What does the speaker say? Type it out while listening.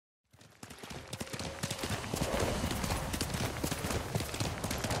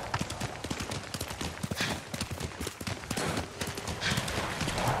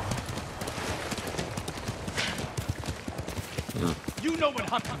know what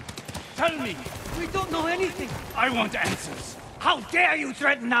happened? Tell me. We don't know anything. I want answers. How dare you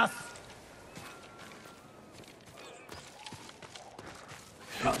threaten us?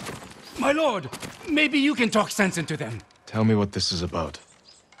 My lord, maybe you can talk sense into them. Tell me what this is about.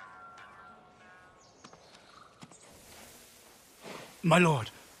 My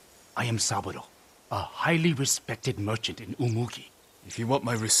lord, I am Saburo, a highly respected merchant in Umugi. If you want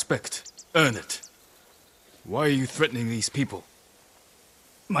my respect, earn it. Why are you threatening these people?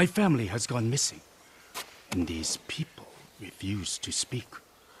 My family has gone missing, and these people refuse to speak.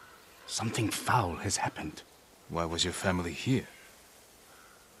 Something foul has happened. Why was your family here?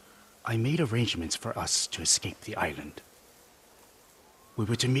 I made arrangements for us to escape the island. We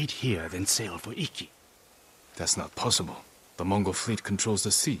were to meet here, then sail for Iki. That's not possible. The Mongol fleet controls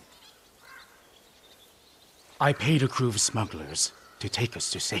the sea. I paid a crew of smugglers to take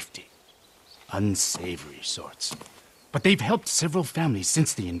us to safety. Unsavory sorts. But they've helped several families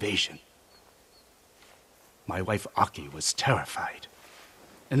since the invasion. My wife Aki was terrified.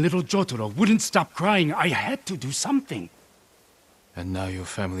 And little Jotaro wouldn't stop crying. I had to do something. And now your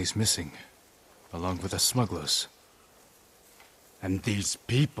family's missing, along with the smugglers. And these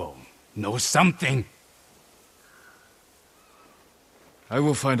people know something. I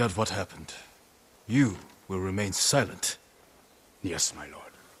will find out what happened. You will remain silent. Yes, my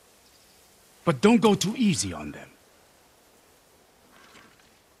lord. But don't go too easy on them.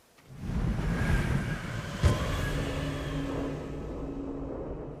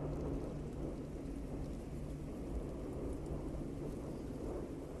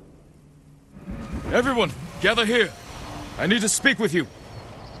 Everyone, gather here. I need to speak with you.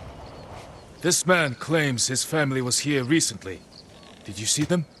 This man claims his family was here recently. Did you see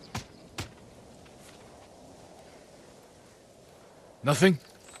them? Nothing?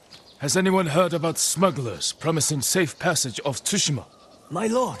 Has anyone heard about smugglers promising safe passage off Tsushima? My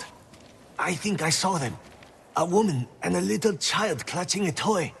lord, I think I saw them. A woman and a little child clutching a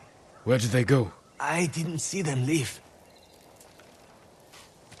toy. Where did they go? I didn't see them leave.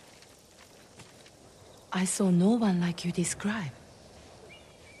 I saw no one like you describe.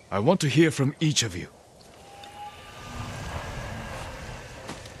 I want to hear from each of you.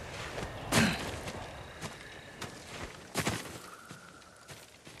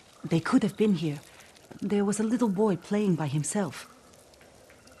 They could have been here. There was a little boy playing by himself.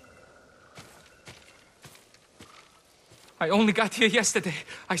 I only got here yesterday,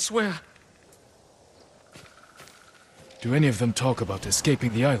 I swear. Do any of them talk about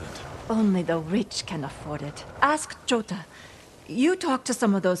escaping the island? Only the rich can afford it. Ask Chota. You talked to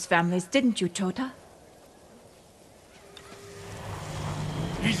some of those families, didn't you, Chota?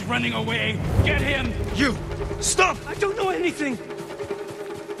 He's running away! Get him! You! Stop! I don't know anything.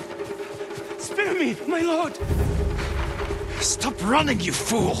 Spare me, my lord. Stop running, you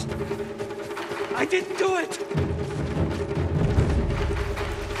fool! I didn't do it.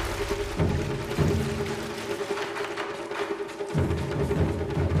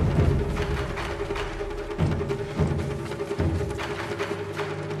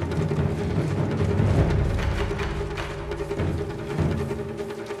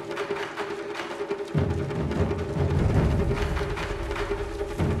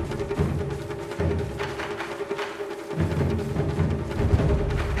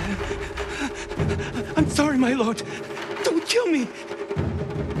 I'm sorry, my lord. Don't kill me.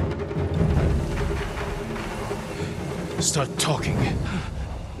 Start talking.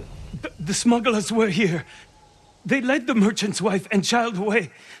 The smugglers were here. They led the merchant's wife and child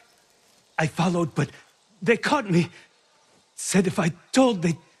away. I followed, but they caught me. Said if I told,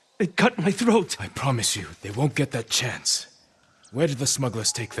 they'd cut my throat. I promise you, they won't get that chance. Where did the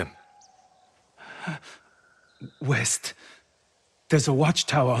smugglers take them? West. There's a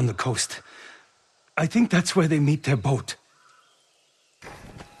watchtower on the coast. I think that's where they meet their boat.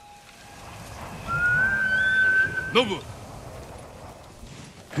 Nobu!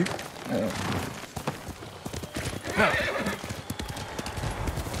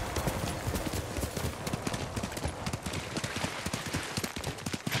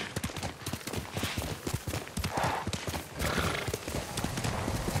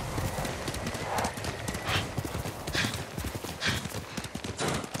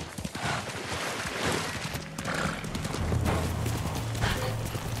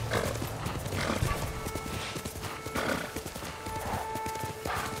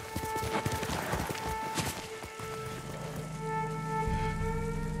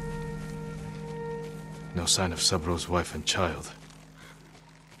 No sign of Saburo's wife and child.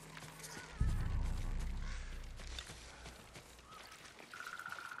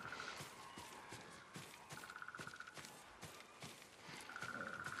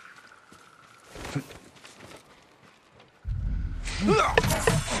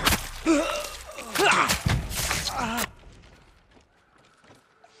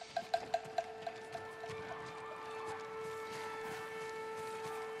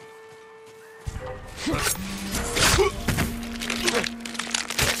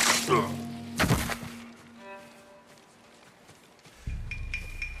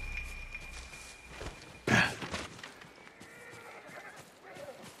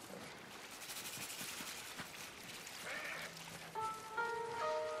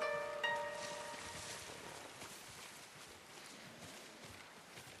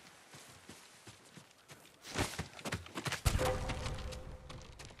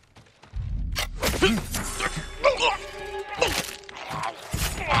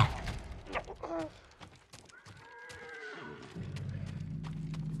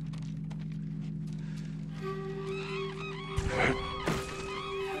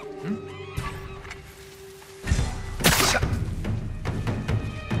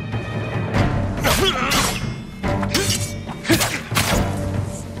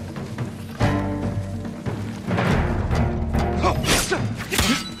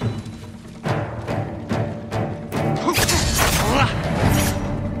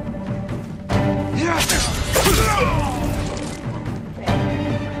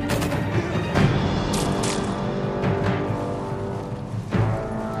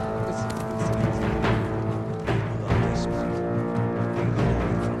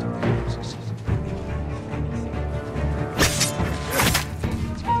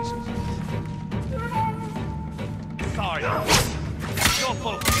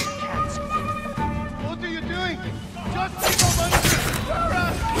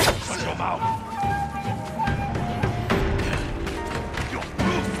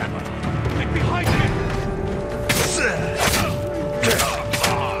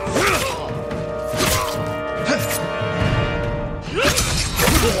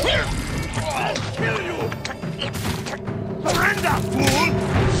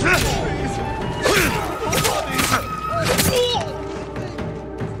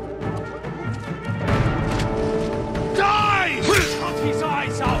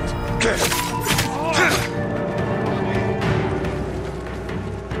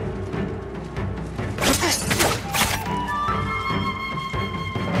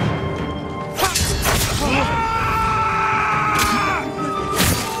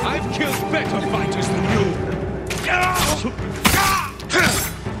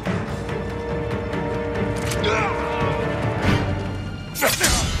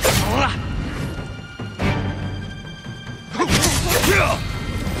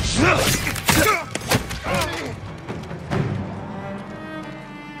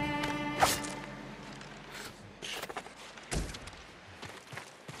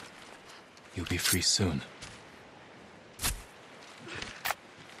 You'll be free soon.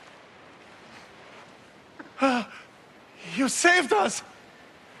 You saved us!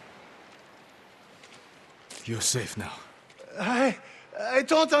 You're safe now. I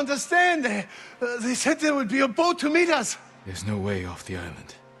don't understand. They said there would be a boat to meet us. There's no way off the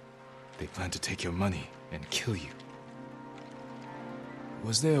island. They plan to take your money and kill you.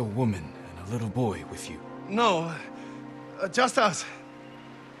 Was there a woman and a little boy with you? No, just us.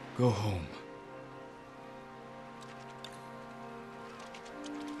 Go home.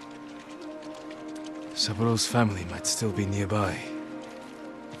 Saburo's family might still be nearby.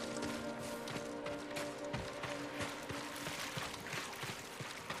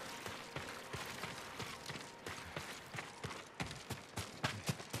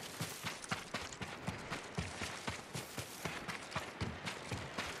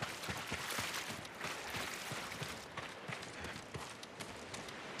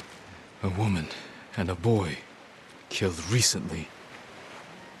 A woman and a boy killed recently.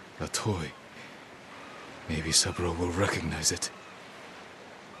 A toy. Maybe Saburo will recognize it.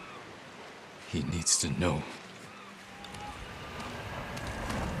 He needs to know.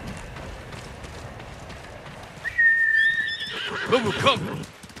 Lobo, come!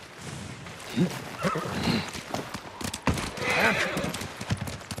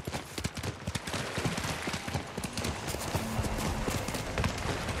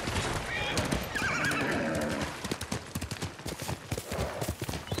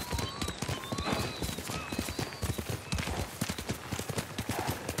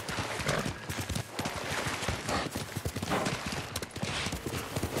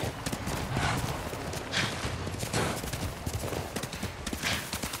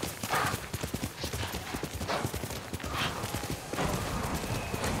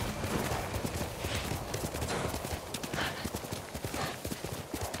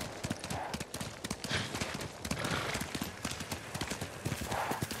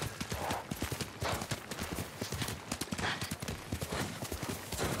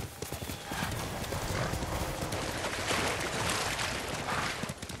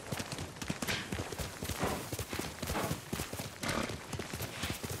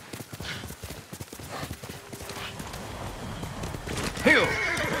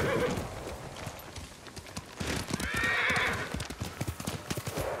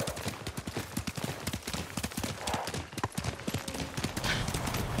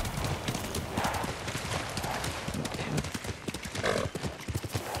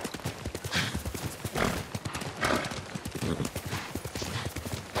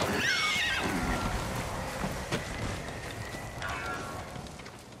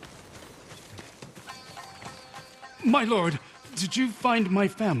 My lord, did you find my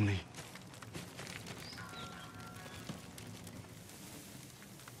family?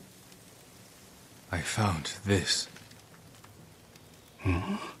 I found this.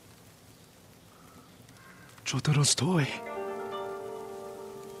 Jotaro's toy.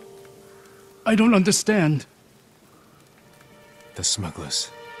 I don't understand. The smugglers.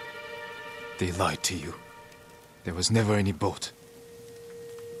 They lied to you. There was never any boat.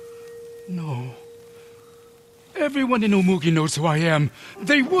 No. Everyone in Umugi knows who I am.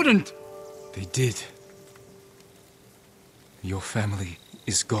 They wouldn't! They did. Your family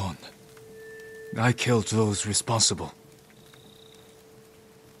is gone. I killed those responsible.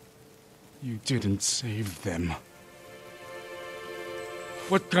 You didn't save them.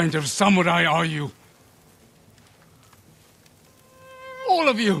 What kind of samurai are you? All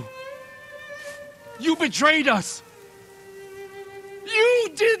of you! You betrayed us!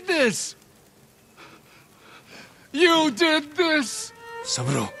 You did this! You did this!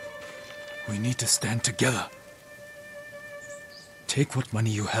 Saburo, we need to stand together. Take what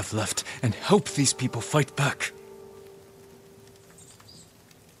money you have left and help these people fight back.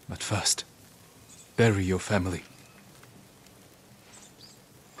 But first, bury your family.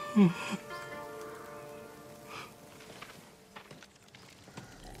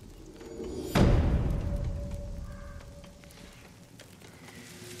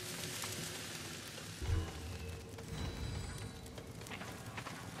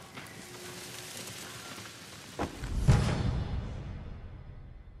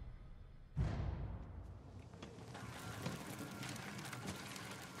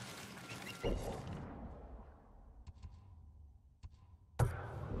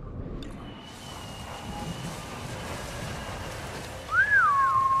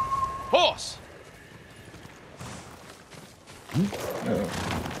 Horse!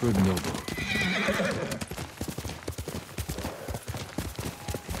 Good noble.